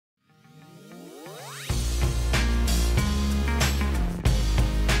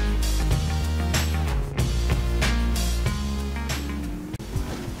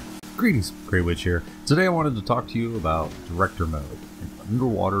Greetings, Grey Witch here. Today I wanted to talk to you about Director Mode and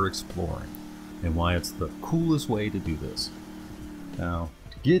underwater exploring and why it's the coolest way to do this. Now,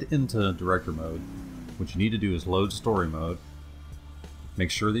 to get into Director Mode, what you need to do is load Story Mode,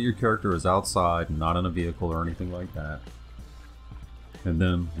 make sure that your character is outside and not in a vehicle or anything like that, and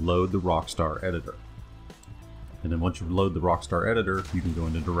then load the Rockstar Editor. And then once you load the Rockstar Editor, you can go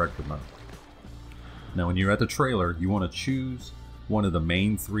into Director Mode. Now when you're at the trailer, you want to choose one of the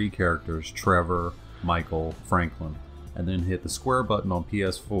main three characters, Trevor, Michael, Franklin, and then hit the square button on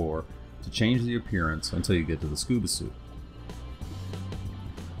PS4 to change the appearance until you get to the scuba suit.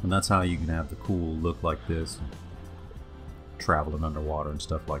 And that's how you can have the cool look like this, traveling underwater and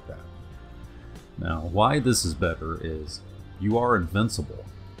stuff like that. Now, why this is better is you are invincible.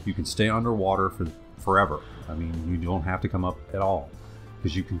 You can stay underwater for forever. I mean, you don't have to come up at all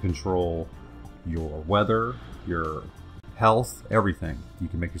because you can control your weather, your health, everything. You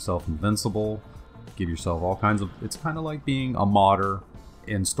can make yourself invincible, give yourself all kinds of... It's kind of like being a modder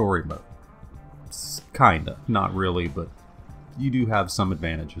in story mode. It's kinda, not really, but you do have some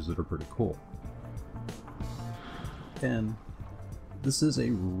advantages that are pretty cool. And this is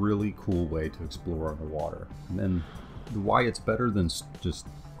a really cool way to explore underwater. And then why it's better than just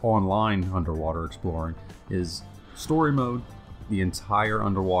online underwater exploring is story mode. The entire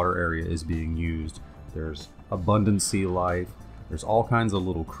underwater area is being used. There's abundant sea life, there's all kinds of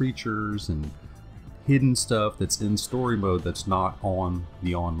little creatures and hidden stuff that's in story mode that's not on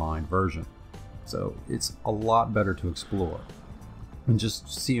the online version. So it's a lot better to explore. And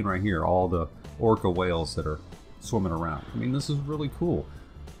just seeing right here all the orca whales that are swimming around. I mean, this is really cool.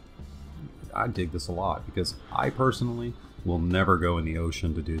 I dig this a lot because I personally will never go in the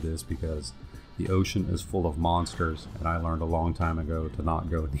ocean to do this because the ocean is full of monsters and I learned a long time ago to not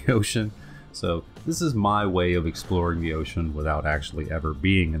go in the ocean. So this is my way of exploring the ocean without actually ever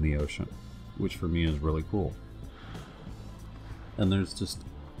being in the ocean, which for me is really cool. And there's just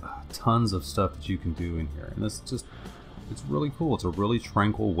tons of stuff that you can do in here. And it's really cool. It's a really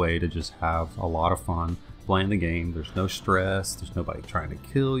tranquil way to just have a lot of fun playing the game. There's no stress. There's nobody trying to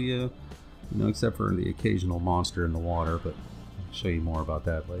kill you, except for the occasional monster in the water, but I'll show you more about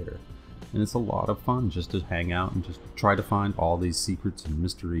that later. And it's a lot of fun just to hang out and just try to find all these secrets and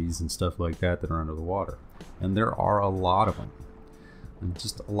mysteries and stuff like that are under the water. And there are a lot of them. And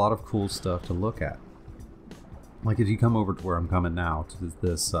just a lot of cool stuff to look at. Like if you come over to where I'm coming now, to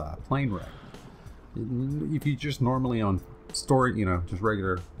this plane wreck. If you just normally on story, just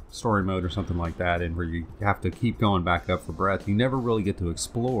regular story mode or something like that, and where you have to keep going back up for breath, you never really get to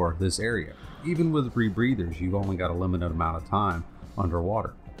explore this area. Even with rebreathers, you've only got a limited amount of time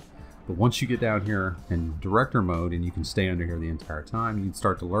underwater. But once you get down here in director mode and you can stay under here the entire time, you'd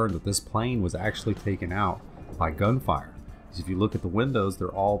start to learn that this plane was actually taken out by gunfire. Because if you look at the windows, they're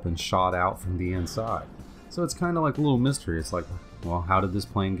all been shot out from the inside. So it's kind of like a little mystery. It's like, well, how did this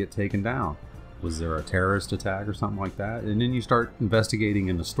plane get taken down? Was there a terrorist attack or something like that? And then you start investigating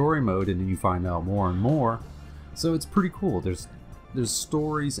in the story mode and then you find out more and more. So it's pretty cool. There's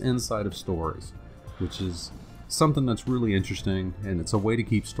stories inside of stories, which is something that's really interesting, and it's a way to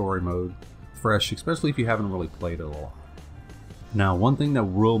keep story mode fresh, especially if you haven't really played it a lot. Now, one thing that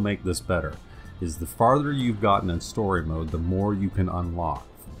will make this better is the farther you've gotten in story mode, the more you can unlock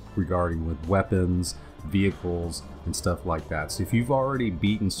regarding with weapons, vehicles, and stuff like that. So if you've already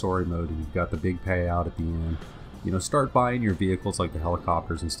beaten story mode and you've got the big payout at the end, start buying your vehicles like the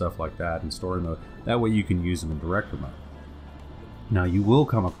helicopters and stuff like that in story mode. That way you can use them in director mode. Now you will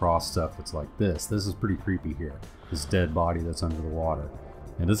come across stuff that's like this. This is pretty creepy here. This dead body that's under the water.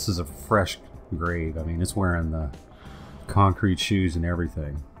 And this is a fresh grave. I mean, it's wearing the concrete shoes and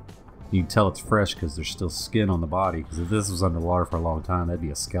everything. You can tell it's fresh because there's still skin on the body, because if this was underwater for a long time, that'd be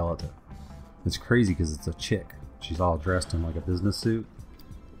a skeleton. It's crazy because it's a chick. She's all dressed in like a business suit.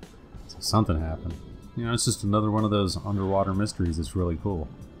 So something happened. It's just another one of those underwater mysteries that's really cool.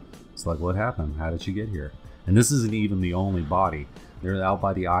 It's like, what happened? How did she get here? And this isn't even the only body. They're out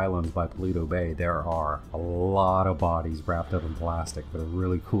by the islands by Paleto Bay. There are a lot of bodies wrapped up in plastic that are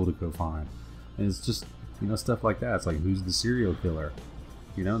really cool to go find. And it's just, stuff like that. It's like, who's the serial killer?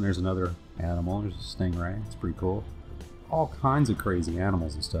 And there's another animal. There's a stingray. It's pretty cool. All kinds of crazy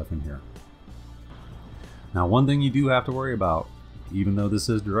animals and stuff in here. Now, one thing you do have to worry about, even though this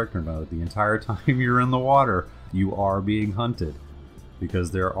is director mode, the entire time you're in the water, you are being hunted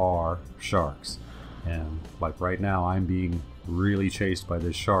because there are sharks. And like right now, I'm being really chased by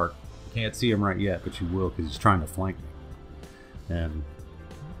this shark. Can't see him right yet, but you will because he's trying to flank me. And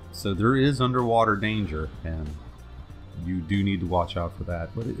so there is underwater danger, and you do need to watch out for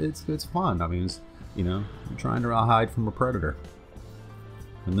that. But it's fun. I mean, you're trying to hide from a predator.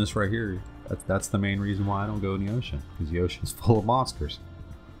 And this right here, that's the main reason why I don't go in the ocean, because the ocean's full of monsters.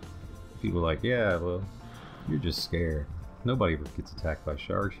 People are like, yeah, well, you're just scared. Nobody ever gets attacked by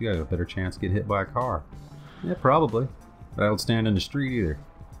sharks. You got a better chance to get hit by a car. Yeah, probably. But I don't stand in the street either.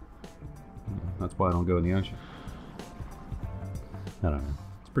 That's why I don't go in the ocean. I don't know.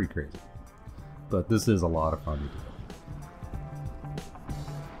 It's pretty crazy. But this is a lot of fun to do.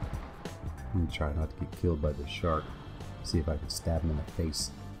 I'm going to try not to get killed by this shark. See if I can stab him in the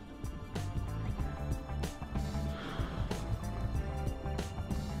face.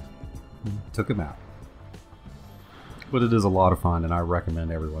 Took him out. But it is a lot of fun, and I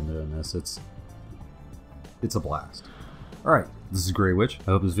recommend everyone doing this. It's a blast. Alright, this is Grey Witch.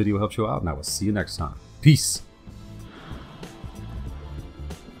 I hope this video helps you out, and I will see you next time. Peace!